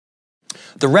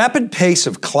The rapid pace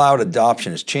of cloud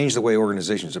adoption has changed the way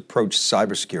organizations approach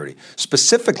cybersecurity.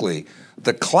 Specifically,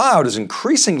 the cloud is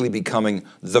increasingly becoming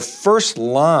the first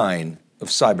line of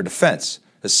cyber defense.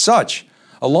 As such,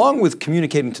 along with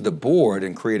communicating to the board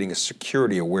and creating a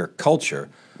security-aware culture,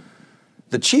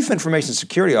 the Chief Information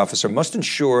Security Officer must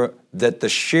ensure that the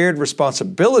shared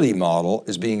responsibility model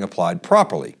is being applied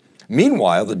properly.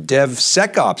 Meanwhile, the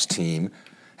DevSecOps team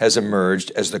has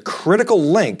emerged as the critical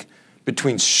link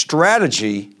between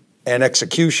strategy and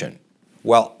execution,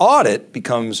 while audit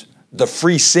becomes the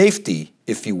free safety,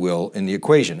 if you will, in the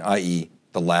equation, i.e.,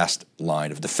 the last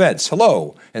line of defense.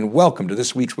 Hello, and welcome to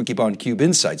this week's Wikibon Cube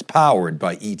Insights, powered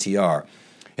by ETR.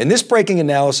 In this breaking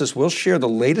analysis, we'll share the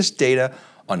latest data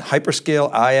on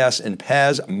hyperscale, IaaS, and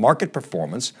PaaS market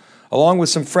performance, along with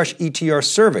some fresh ETR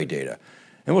survey data.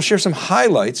 And we'll share some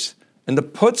highlights and the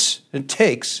puts and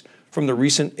takes from the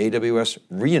recent AWS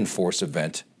Reinforce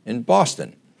event in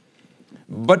Boston.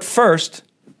 But first,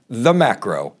 the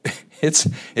macro.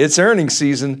 It's earnings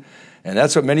season, and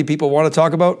that's what many people want to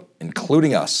talk about,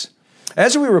 including us.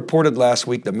 As we reported last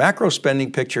week, the macro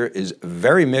spending picture is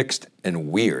very mixed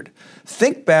and weird.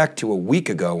 Think back to a week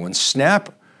ago when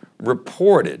Snap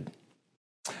reported.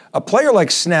 A player like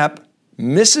Snap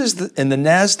misses and the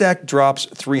NASDAQ drops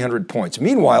 300 points.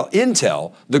 Meanwhile,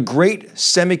 Intel, the great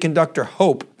semiconductor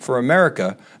hope for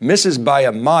America, misses by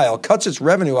a mile, cuts its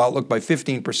revenue outlook by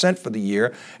 15% for the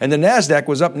year, and the NASDAQ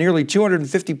was up nearly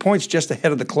 250 points just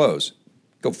ahead of the close.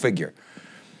 Go figure.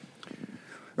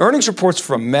 Earnings reports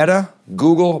from Meta,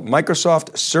 Google,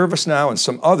 Microsoft, ServiceNow, and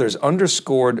some others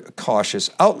underscored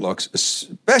cautious outlooks,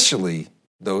 especially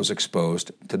those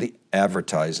exposed to the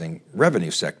advertising revenue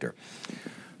sector.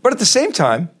 But at the same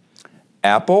time,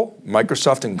 Apple,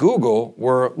 Microsoft, and Google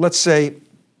were, let's say,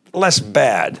 less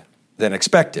bad than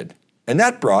expected, and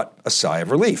that brought a sigh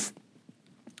of relief.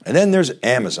 And then there's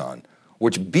Amazon,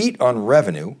 which beat on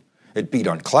revenue, it beat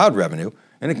on cloud revenue,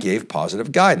 and it gave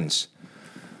positive guidance.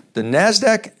 The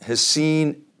NASDAQ has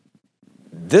seen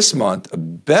this month a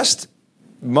best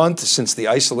month since the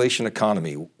isolation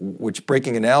economy, which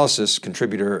breaking analysis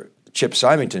contributor Chip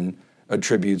Symington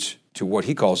attributes to what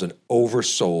he calls an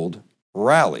oversold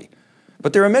rally.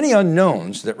 But there are many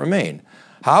unknowns that remain.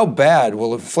 How bad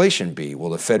will inflation be?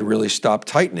 Will the Fed really stop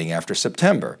tightening after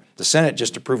September? The Senate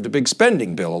just approved a big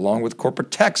spending bill along with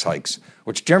corporate tax hikes,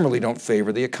 which generally don't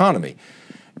favor the economy.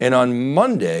 And on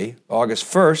Monday, August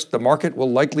 1st, the market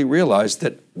will likely realize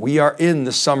that we are in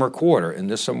the summer quarter and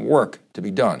there's some work to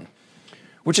be done.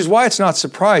 Which is why it's not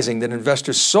surprising that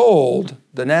investors sold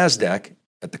the NASDAQ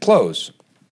at the close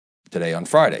today on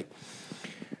Friday.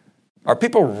 Are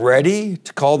people ready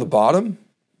to call the bottom?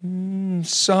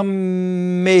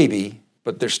 Some maybe,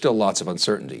 but there's still lots of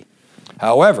uncertainty.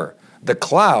 However, the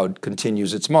cloud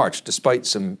continues its march despite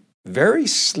some very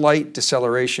slight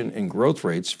deceleration in growth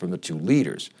rates from the two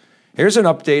leaders. Here's an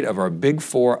update of our Big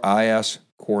Four IaaS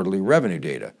quarterly revenue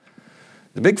data.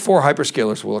 The Big Four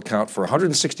hyperscalers will account for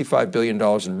 $165 billion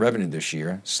in revenue this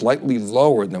year, slightly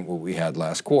lower than what we had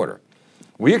last quarter.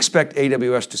 We expect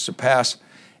AWS to surpass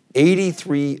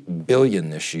 $83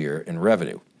 billion this year in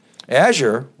revenue.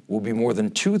 Azure will be more than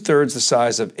two-thirds the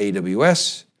size of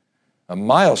AWS, a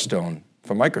milestone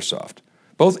for Microsoft.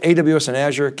 Both AWS and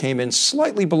Azure came in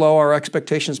slightly below our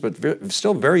expectations, but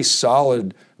still very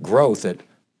solid growth at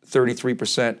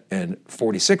 33% and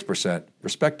 46%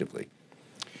 respectively.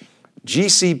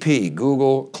 GCP,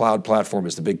 Google Cloud Platform,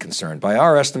 is the big concern. By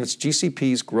our estimates,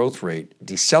 GCP's growth rate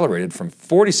decelerated from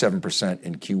 47%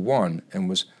 in Q1 and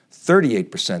was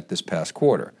 38% this past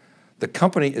quarter. The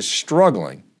company is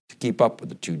struggling to keep up with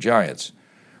the two giants.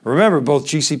 Remember, both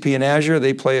GCP and Azure,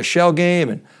 they play a shell game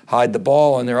and hide the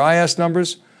ball on their IaaS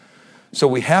numbers. So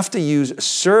we have to use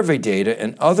survey data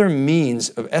and other means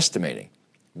of estimating.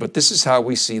 But this is how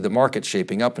we see the market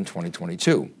shaping up in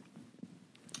 2022.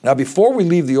 Now, before we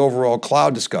leave the overall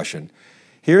cloud discussion,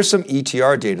 here's some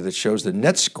ETR data that shows the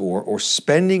net score or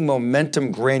spending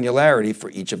momentum granularity for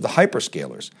each of the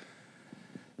hyperscalers.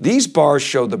 These bars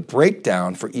show the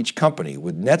breakdown for each company,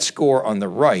 with net score on the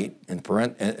right and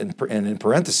in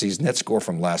parentheses, net score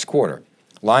from last quarter.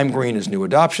 Lime green is new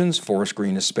adoptions, forest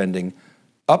green is spending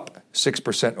up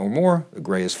 6% or more, the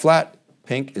gray is flat,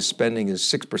 pink is spending is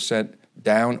 6%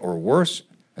 down or worse,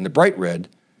 and the bright red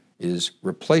is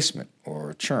replacement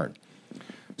or churn.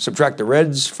 Subtract the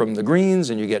reds from the greens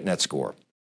and you get net score.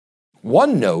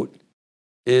 One note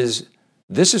is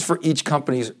this is for each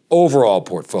company's overall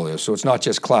portfolio, so it's not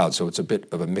just cloud, so it's a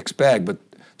bit of a mixed bag, but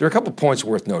there are a couple points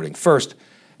worth noting. First,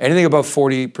 anything above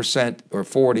 40% or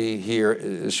 40 here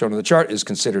is shown on the chart is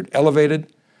considered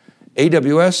elevated.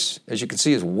 AWS, as you can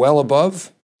see, is well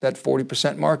above that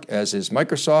 40% mark, as is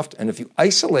Microsoft. And if you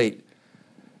isolate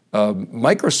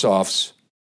Microsoft's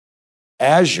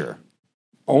Azure,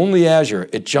 only Azure,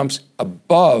 it jumps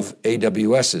above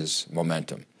AWS's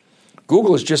momentum.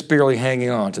 Google is just barely hanging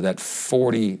on to that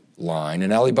 40 line,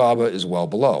 and Alibaba is well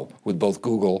below, with both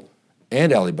Google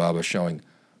and Alibaba showing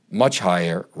much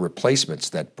higher replacements,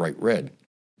 that bright red.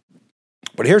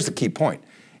 But here's the key point.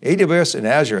 AWS and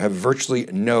Azure have virtually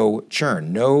no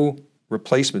churn, no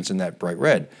replacements in that bright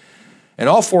red. And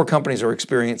all four companies are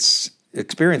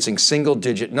experiencing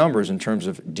single-digit numbers in terms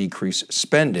of decreased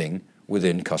spending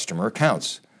within customer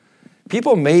accounts.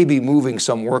 People may be moving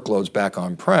some workloads back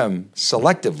on-prem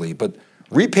selectively, but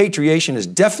repatriation is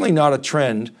definitely not a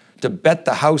trend to bet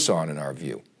the house on, in our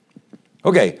view.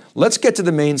 Okay, let's get to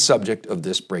the main subject of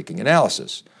this breaking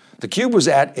analysis. theCUBE was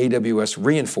at AWS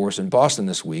re:Inforce in Boston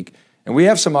this week, and we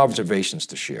have some observations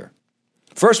to share.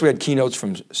 First, we had keynotes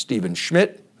from Stephen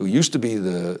Schmidt, who used to be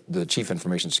the Chief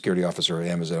Information Security Officer at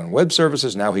Amazon Web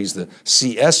Services. Now he's the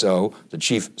CSO, the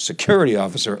Chief Security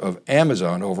Officer of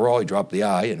Amazon overall. He dropped the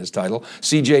I in his title.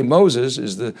 CJ Moses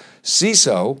is the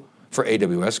CISO for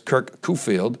AWS. Kirk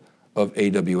Kufield of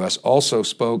AWS also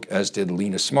spoke, as did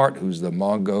Lena Smart, who's the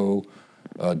MongoDB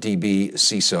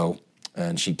CISO,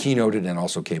 and she keynoted and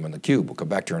also came on theCUBE. We'll come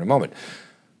back to her in a moment.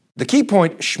 The key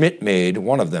point Schmidt made,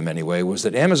 one of them anyway, was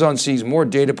that Amazon sees more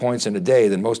data points in a day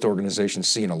than most organizations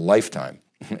see in a lifetime.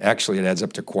 Actually, it adds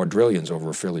up to quadrillions over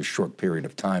a fairly short period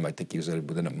of time. I think he said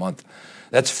within a month.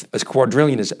 That's a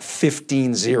quadrillion is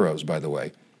 15 zeros, by the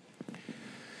way.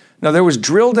 Now, there was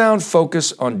drill-down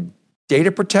focus on data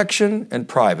protection and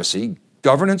privacy,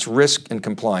 governance, risk, and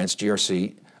compliance,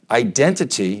 GRC,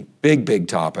 identity, big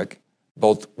topic,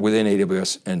 both within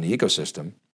AWS and the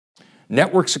ecosystem,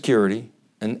 network security,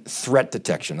 and threat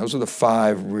detection. Those are the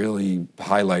five really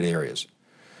highlight areas.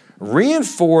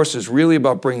 re:Inforce is really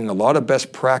about bringing a lot of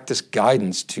best practice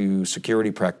guidance to security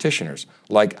practitioners,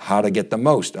 like how to get the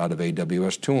most out of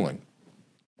AWS tooling.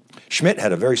 Schmidt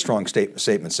had a very strong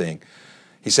statement saying,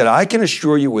 he said, I can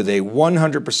assure you with a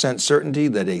 100% certainty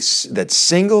that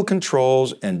single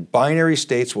controls and binary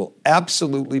states will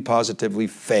absolutely positively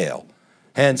fail.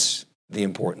 Hence, the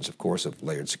importance, of course, of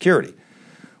layered security.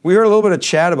 We heard a little bit of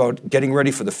chat about getting ready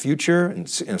for the future and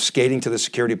skating to the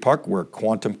security puck where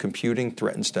quantum computing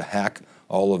threatens to hack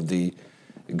all of the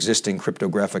existing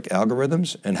cryptographic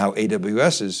algorithms, and how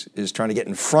AWS is trying to get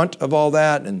in front of all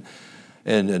that, and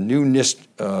a new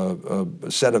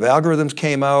NIST set of algorithms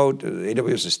came out.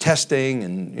 AWS is testing,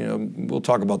 and we'll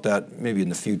talk about that maybe in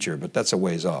the future, but that's a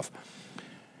ways off.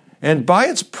 And by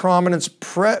its prominent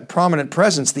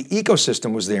presence, the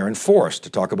ecosystem was there in force to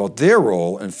talk about their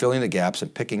role in filling the gaps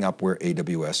and picking up where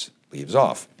AWS leaves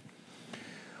off.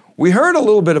 We heard a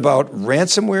little bit about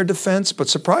ransomware defense, but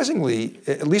surprisingly,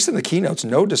 at least in the keynotes,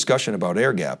 no discussion about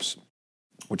air gaps,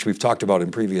 which we've talked about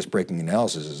in previous breaking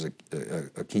analysis as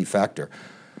a key factor.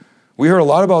 We heard a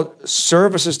lot about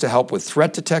services to help with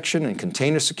threat detection and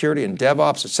container security and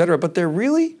DevOps, et cetera, but there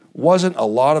really wasn't a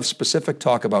lot of specific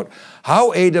talk about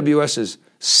how AWS is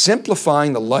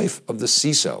simplifying the life of the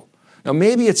CISO. Now,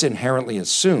 maybe it's inherently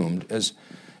assumed, as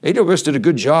AWS did a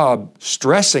good job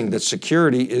stressing that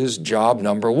security is job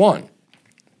number one.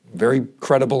 Very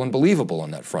credible and believable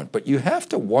on that front. But you have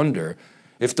to wonder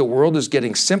if the world is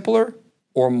getting simpler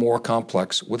or more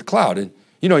complex with cloud. And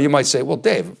you might say, well,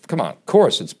 Dave, come on, of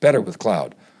course it's better with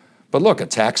cloud. But look,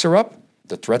 attacks are up.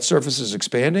 The threat surface is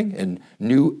expanding, and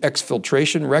new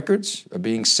exfiltration records are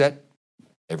being set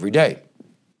every day.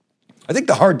 I think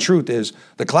the hard truth is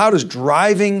the cloud is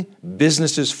driving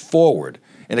businesses forward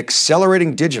and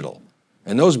accelerating digital,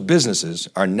 and those businesses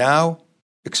are now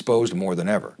exposed more than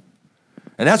ever.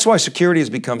 And that's why security has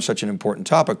become such an important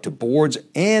topic to boards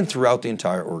and throughout the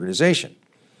entire organization.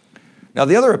 Now,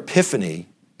 the other epiphany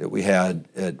that we had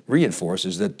at re:Inforce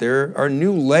is that there are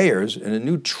new layers and a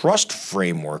new trust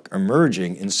framework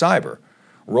emerging in cyber.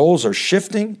 Roles are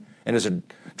shifting, and as a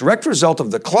direct result of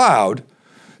the cloud,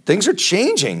 things are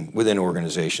changing within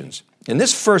organizations. And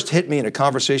this first hit me in a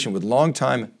conversation with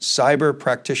longtime cyber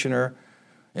practitioner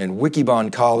and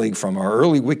Wikibon colleague from our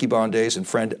early Wikibon days and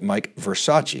friend Mike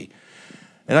Versace.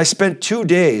 And I spent 2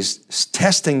 days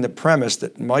testing the premise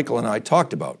that Michael and I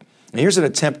talked about. And here's an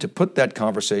attempt to put that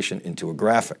conversation into a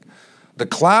graphic. The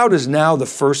cloud is now the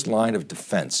first line of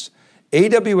defense.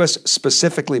 AWS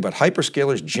specifically, but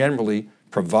hyperscalers generally,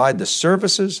 provide the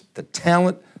services, the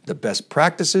talent, the best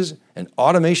practices, and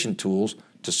automation tools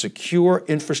to secure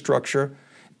infrastructure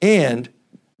and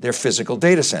their physical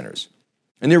data centers.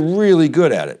 And they're really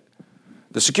good at it.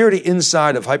 The security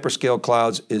inside of hyperscale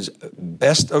clouds is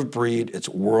best of breed, it's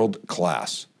world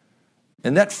class.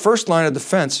 And that first line of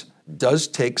defense does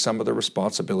take some of the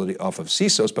responsibility off of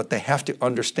CISOs, but they have to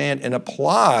understand and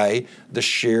apply the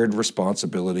shared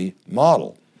responsibility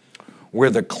model, where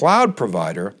the cloud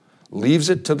provider leaves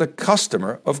it to the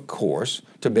customer, of course,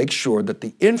 to make sure that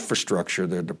the infrastructure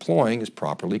they're deploying is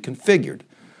properly configured.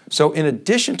 So in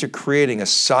addition to creating a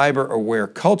cyber-aware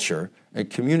culture and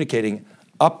communicating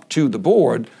up to the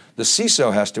board, the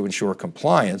CISO has to ensure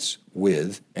compliance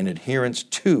with and adherence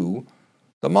to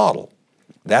the model.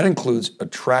 That includes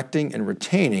attracting and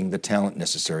retaining the talent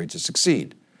necessary to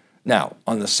succeed. Now,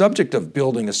 on the subject of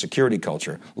building a security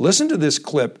culture, listen to this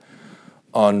clip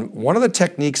on one of the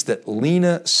techniques that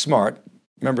Lena Smart,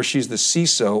 remember she's the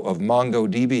CISO of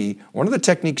MongoDB, one of the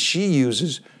techniques she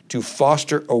uses to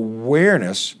foster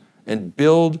awareness and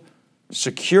build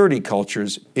security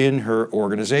cultures in her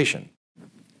organization.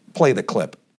 Play the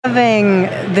clip. Having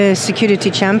the Security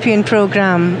Champion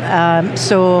program,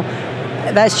 so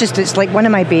it's like one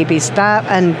of my babies. That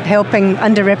and helping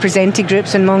underrepresented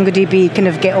groups in MongoDB kind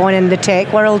of get on in the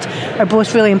tech world are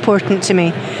both really important to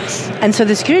me. And so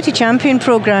the Security Champion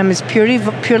program is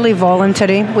purely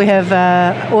voluntary. We have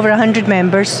over 100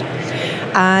 members.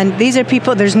 And these are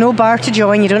people, there's no bar to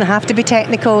join. You don't have to be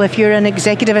technical. If you're an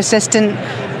executive assistant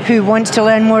who wants to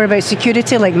learn more about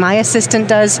security, like my assistant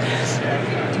does,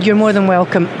 you're more than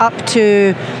welcome. Up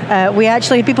to,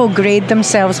 people grade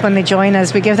themselves when they join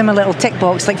us. We give them a little tick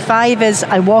box. Like 5 is,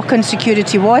 I walk on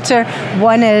security water.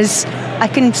 1 is, I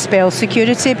can spell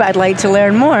security, but I'd like to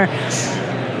learn more.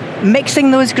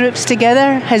 Mixing those groups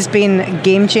together has been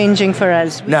game-changing for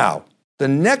us. Now, the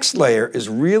next layer is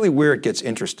really where it gets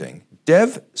interesting.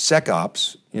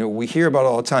 DevSecOps, we hear about it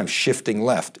all the time, shifting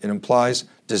left. It implies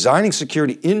designing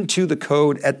security into the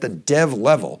code at the dev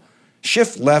level.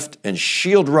 Shift left and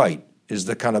shield right is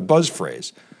the kind of buzz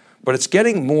phrase, but it's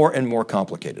getting more and more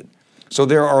complicated. So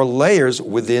there are layers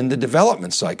within the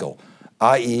development cycle,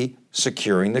 i.e.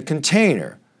 securing the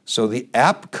container, so the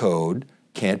app code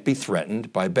can't be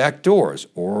threatened by backdoors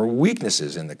or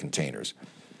weaknesses in the containers.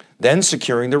 Then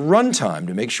securing the runtime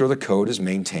to make sure the code is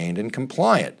maintained and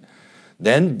compliant.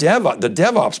 Then the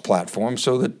DevOps platform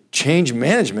so that change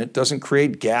management doesn't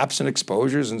create gaps and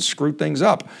exposures and screw things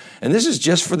up. And this is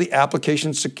just for the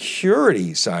application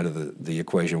security side of the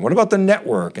equation. What about the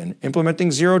network and implementing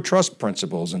zero trust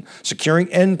principles and securing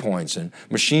endpoints and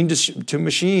machine to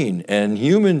machine and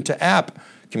human to app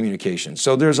communication?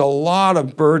 So there's a lot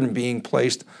of burden being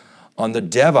placed on the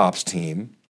DevOps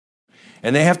team,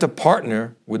 and they have to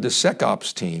partner with the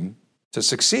SecOps team to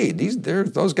succeed.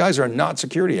 Those guys are not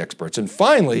security experts. And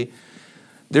finally,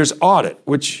 there's audit,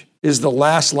 which is the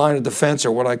last line of defense,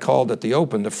 or what I called at the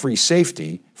Open, the free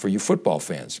safety for you football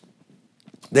fans.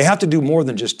 They have to do more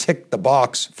than just tick the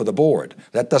box for the board.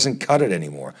 That doesn't cut it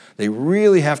anymore. They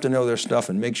really have to know their stuff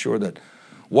and make sure that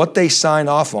what they sign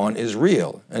off on is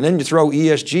real. And then you throw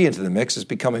ESG into the mix, is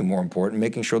becoming more important,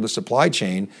 making sure the supply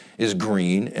chain is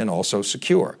green and also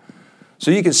secure. So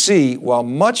you can see, while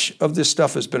much of this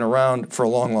stuff has been around for a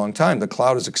long, long time, the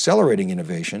cloud is accelerating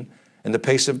innovation and the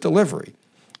pace of delivery.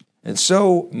 And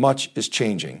so much is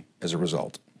changing as a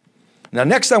result. Now,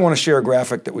 next I want to share a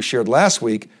graphic that we shared last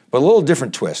week, but a little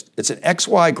different twist. It's an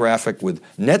XY graphic with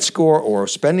net score or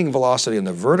spending velocity on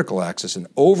the vertical axis and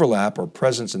overlap or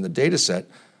presence in the data set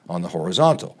on the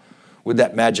horizontal, with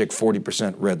that magic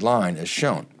 40% red line as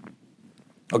shown.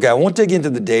 Okay, I won't dig into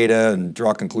the data and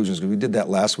draw conclusions because we did that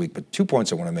last week, but 2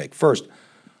 points I want to make. First,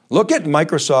 look at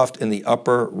Microsoft in the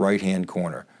upper right-hand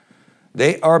corner.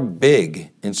 They are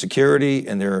big in security,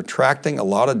 and they're attracting a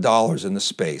lot of dollars in the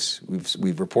space.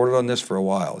 We've reported on this for a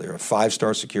while. They're a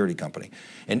 5-star security company.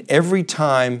 And every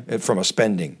time, from a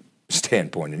spending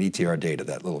standpoint, in ETR data,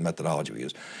 that little methodology we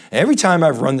use, every time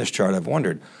I've run this chart, I've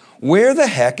wondered, where the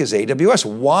heck is AWS?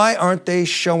 Why aren't they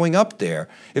showing up there?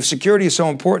 If security is so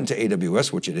important to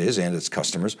AWS, which it is, and its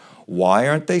customers, why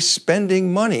aren't they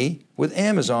spending money with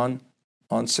Amazon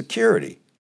on security?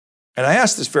 And I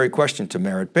asked this very question to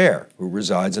Merritt Baer, who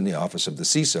resides in the office of the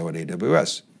CISO at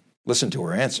AWS. Listen to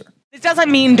her answer. This doesn't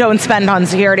mean don't spend on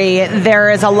security. There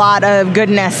is a lot of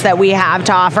goodness that we have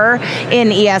to offer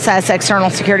in ESS, external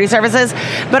security services.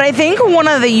 But I think one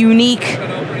of the unique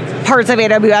parts of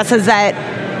AWS is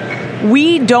that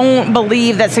we don't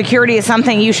believe that security is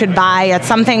something you should buy. It's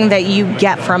something that you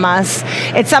get from us.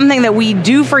 It's something that we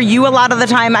do for you a lot of the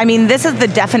time. I mean, this is the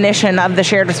definition of the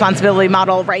shared responsibility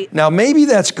model, right? Now, maybe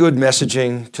that's good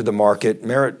messaging to the market.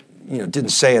 Merritt, didn't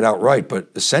say it outright, but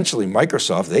essentially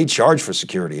Microsoft, they charge for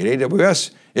security. At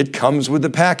AWS, it comes with the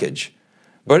package.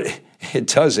 But it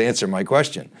does answer my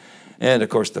question. And of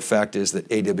course, the fact is that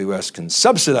AWS can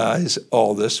subsidize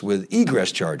all this with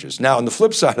egress charges. Now, on the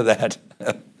flip side of that,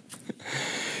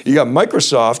 you got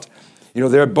Microsoft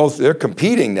they're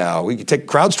competing now. We can take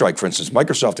CrowdStrike, for instance.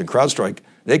 Microsoft and CrowdStrike,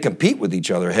 they compete with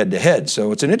each other head to head.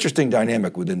 So it's an interesting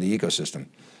dynamic within the ecosystem.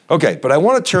 Okay, but I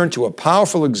want to turn to a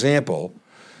powerful example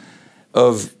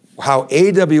of how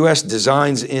AWS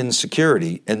designs in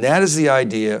security, and that is the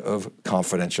idea of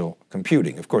confidential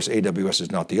computing. Of course, AWS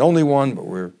is not the only one, but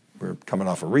we're coming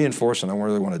off a Reinforce, and I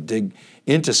really want to dig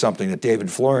into something that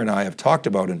David Floyer and I have talked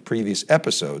about in previous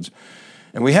episodes.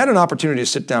 And we had an opportunity to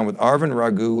sit down with Arvind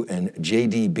Raghu and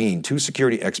J.D. Bean, two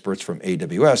security experts from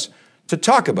AWS, to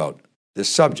talk about this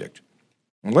subject.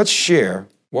 And let's share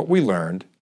what we learned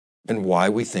and why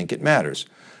we think it matters.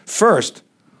 First,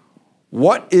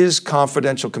 what is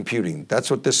confidential computing? That's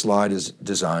what this slide is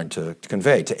designed to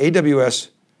convey. To AWS,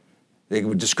 they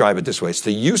would describe it this way. It's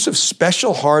the use of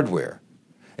special hardware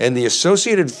and the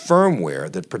associated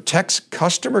firmware that protects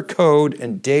customer code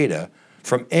and data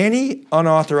from any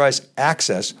unauthorized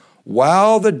access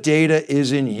while the data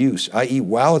is in use, i.e.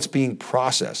 while it's being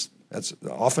processed. That's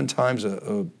oftentimes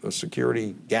a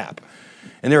security gap.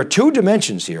 And there are two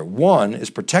dimensions here. One is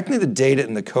protecting the data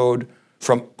and the code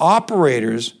from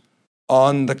operators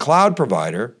on the cloud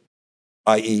provider,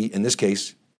 i.e. in this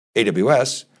case,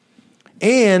 AWS,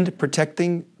 and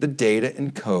protecting the data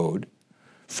and code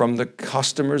from the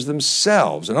customers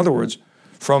themselves. In other words,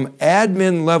 from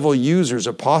admin level users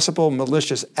or possible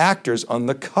malicious actors on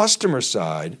the customer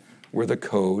side where the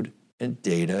code and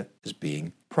data is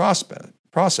being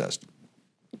processed.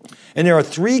 And there are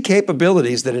three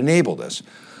capabilities that enable this.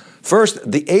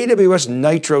 First, the AWS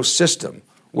Nitro system,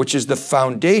 which is the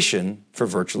foundation for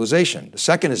virtualization. The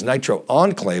second is Nitro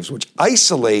Enclaves, which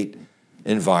isolate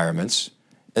environments.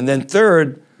 And then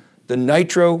third, the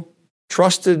Nitro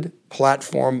Trusted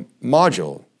Platform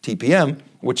Module, TPM,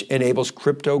 which enables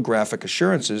cryptographic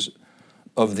assurances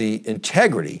of the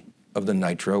integrity of the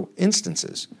Nitro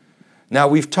instances. Now,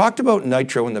 we've talked about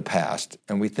Nitro in the past,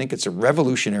 and we think it's a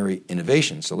revolutionary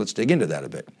innovation, so let's dig into that a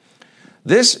bit.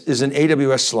 This is an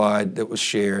AWS slide that was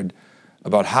shared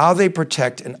about how they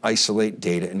protect and isolate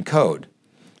data and code.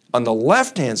 On the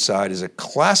left-hand side is a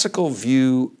classical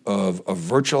view of a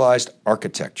virtualized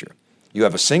architecture. You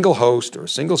have a single host or a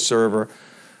single server,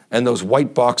 and those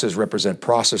white boxes represent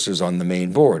processors on the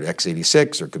main board,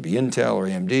 x86, or it could be Intel or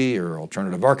AMD or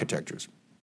alternative architectures.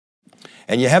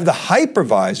 And you have the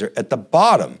hypervisor at the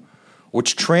bottom,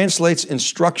 which translates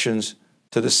instructions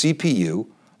to the CPU,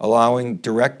 allowing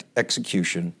direct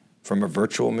execution from a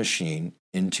virtual machine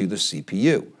into the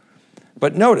CPU.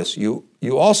 But notice, you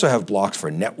also have blocks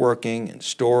for networking and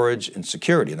storage and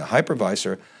security. And the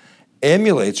hypervisor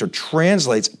emulates or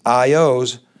translates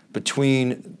IOs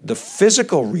between the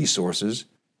physical resources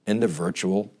and the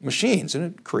virtual machines, and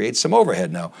it creates some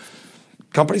overhead. Now,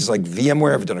 companies like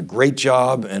VMware have done a great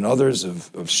job, and others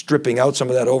of stripping out some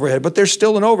of that overhead, but there's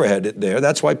still an overhead there.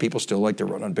 That's why people still like to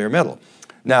run on bare metal.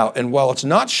 Now, and while it's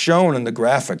not shown in the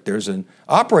graphic, there's an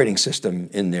operating system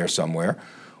in there somewhere,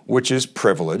 which is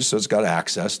privileged, so it's got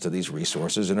access to these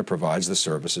resources, and it provides the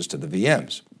services to the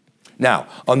VMs. Now,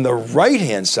 on the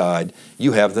right-hand side,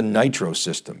 you have the Nitro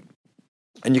system.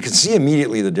 And you can see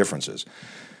immediately the differences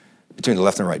between the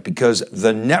left and right, because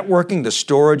the networking, the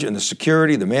storage, and the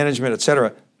security, the management, et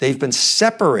cetera, they've been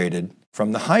separated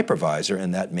from the hypervisor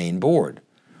and that main board,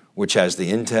 which has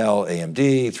the Intel,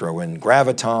 AMD, throw in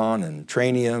Graviton and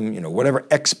Trainium, whatever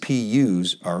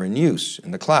XPUs are in use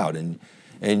in the cloud.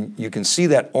 And you can see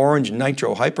that orange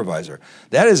Nitro hypervisor.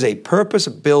 That is a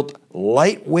purpose-built,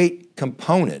 lightweight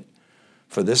component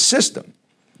for this system.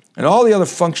 And all the other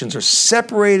functions are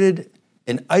separated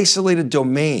in isolated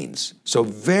domains. So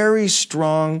very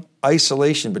strong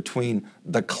isolation between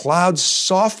the cloud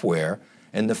software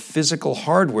and the physical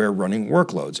hardware running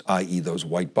workloads, i.e. those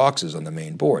white boxes on the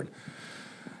main board.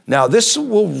 Now, this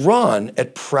will run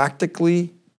at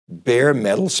practically bare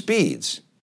metal speeds.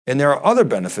 And there are other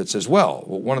benefits as well.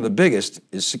 One of the biggest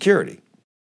is security.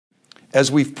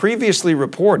 As we've previously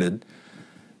reported,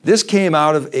 this came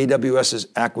out of AWS's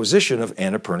acquisition of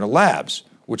Annapurna Labs,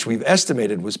 which we've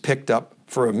estimated was picked up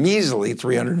for a measly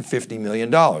 $350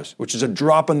 million, which is a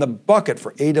drop in the bucket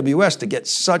for AWS to get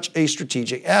such a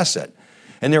strategic asset.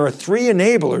 And there are three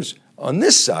enablers on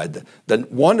this side.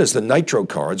 One is the Nitro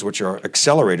cards, which are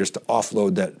accelerators to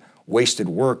offload that wasted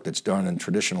work that's done in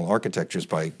traditional architectures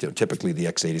by typically the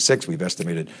x86. We've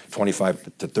estimated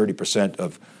 25 to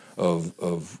 30%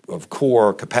 of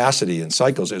core capacity and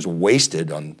cycles is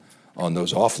wasted on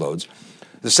those offloads.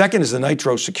 The second is the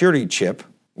Nitro security chip,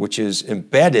 which is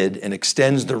embedded and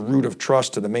extends the root of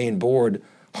trust to the main board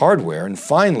hardware. And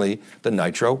finally, the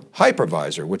Nitro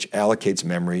hypervisor, which allocates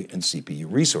memory and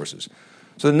CPU resources.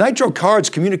 So the Nitro cards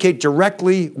communicate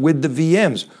directly with the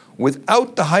VMs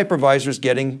without the hypervisors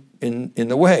getting in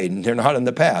the way, they're not in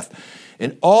the path.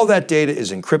 And all that data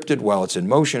is encrypted while it's in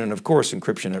motion, and of course,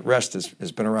 encryption at rest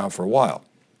has been around for a while.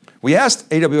 We asked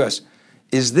AWS,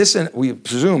 we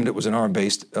presumed it was an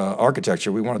ARM-based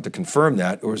architecture. We wanted to confirm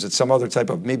that, or is it some other type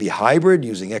of maybe hybrid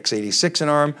using x86 and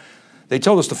ARM? They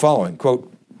told us the following,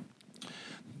 quote,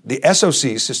 the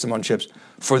SoC, system on chips,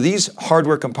 for these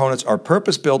hardware components are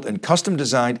purpose-built and custom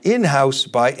designed in-house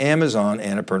by Amazon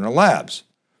Annapurna Labs,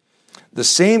 the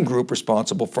same group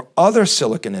responsible for other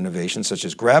silicon innovations such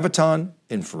as Graviton,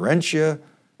 Inferentia,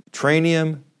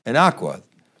 Trainium, and Aqua.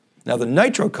 Now, the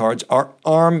Nitro cards are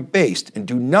ARM-based and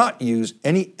do not use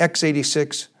any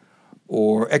x86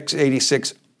 or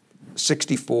x86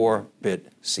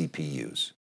 64-bit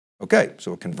CPUs. Okay,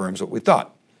 so it confirms what we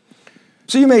thought.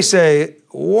 So you may say,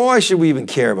 why should we even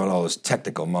care about all this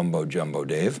technical mumbo-jumbo,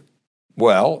 Dave?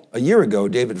 Well, a year ago,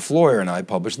 David Floyer and I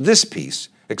published this piece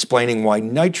explaining why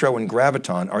Nitro and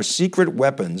Graviton are secret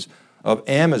weapons of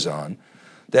Amazon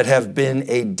that have been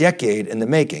a decade in the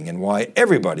making, and why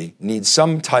everybody needs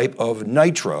some type of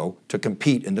Nitro to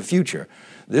compete in the future.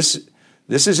 This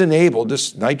is enabled,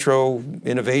 this Nitro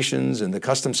innovations and the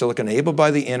custom silicon enabled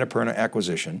by the Annapurna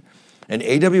acquisition, and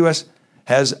AWS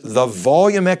has the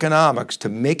volume economics to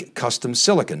make custom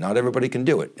silicon. Not everybody can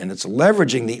do it, and it's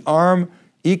leveraging the ARM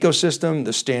ecosystem,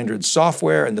 the standard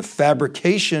software, and the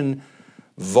fabrication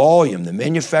volume, the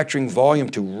manufacturing volume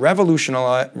to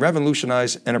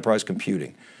revolutionize enterprise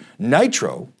computing.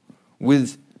 Nitro,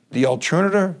 with the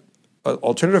alternative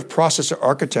processor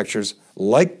architectures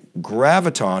like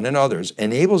Graviton and others,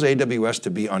 enables AWS to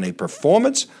be on a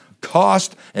performance,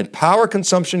 cost, and power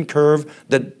consumption curve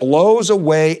that blows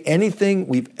away anything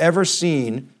we've ever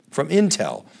seen from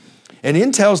Intel. And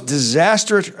Intel's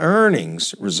disastrous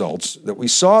earnings results that we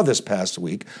saw this past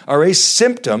week are a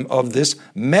symptom of this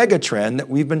megatrend that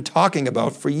we've been talking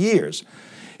about for years.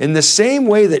 In the same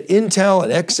way that Intel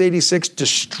and x86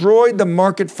 destroyed the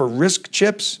market for RISC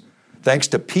chips, thanks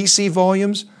to PC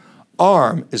volumes,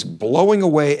 ARM is blowing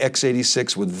away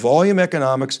x86 with volume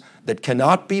economics that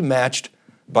cannot be matched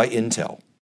by Intel,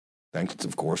 thanks,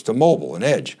 of course, to mobile and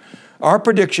edge. Our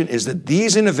prediction is that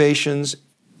these innovations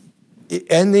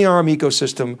and the ARM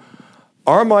ecosystem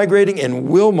are migrating and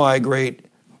will migrate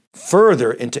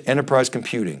further into enterprise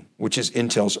computing, which is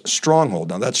Intel's stronghold.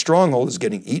 Now, that stronghold is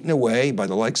getting eaten away by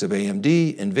the likes of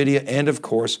AMD, NVIDIA, and, of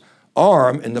course,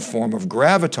 ARM in the form of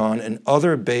Graviton and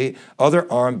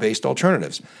other ARM-based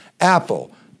alternatives.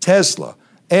 Apple, Tesla,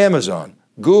 Amazon,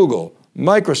 Google,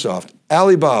 Microsoft,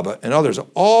 Alibaba, and others are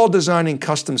all designing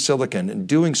custom silicon and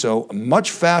doing so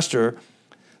much faster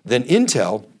than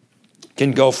Intel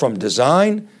can go from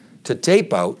design to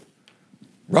tape out,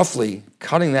 roughly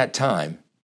cutting that time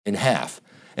in half.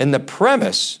 And the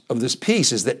premise of this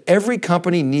piece is that every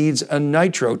company needs a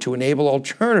Nitro to enable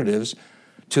alternatives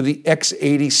to the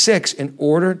x86 in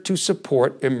order to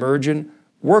support emergent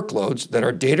workloads that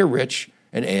are data-rich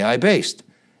and AI-based,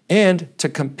 and to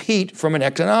compete from an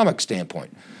economic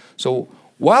standpoint. So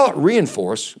while it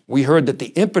reinforced, we heard that the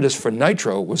impetus for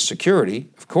Nitro was security.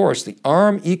 Of course, the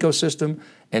ARM ecosystem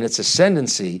and its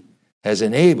ascendancy has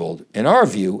enabled, in our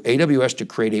view, AWS to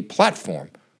create a platform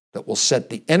that will set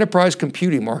the enterprise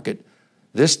computing market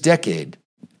this decade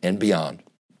and beyond.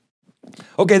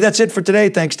 Okay, that's it for today.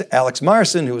 Thanks to Alex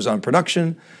Myerson, who is on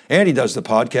production, and he does the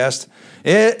podcast.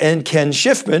 And Ken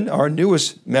Schiffman, our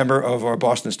newest member of our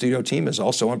Boston studio team, is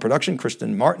also on production.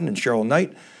 Kristen Martin and Cheryl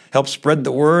Knight help spread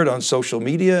the word on social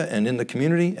media and in the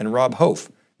community. And Rob Hof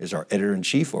is our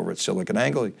editor-in-chief over at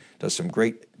SiliconANGLE. He does some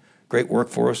great work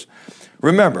for us.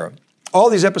 Remember, all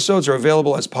these episodes are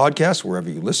available as podcasts wherever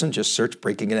you listen. Just search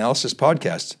Breaking Analysis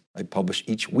Podcasts. I publish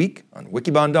each week on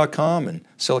wikibon.com and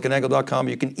siliconangle.com.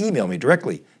 You can email me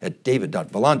directly at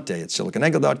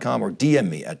david.vellante@siliconangle.com or DM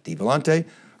me at dvellante.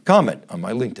 Comment on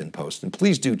my LinkedIn post. And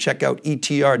please do check out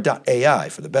etr.ai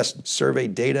for the best survey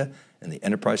data in the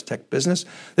enterprise tech business.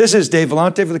 This is Dave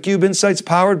Vellante for theCUBE Insights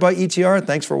powered by ETR.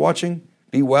 Thanks for watching.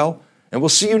 Be well. And we'll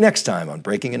see you next time on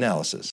Breaking Analysis.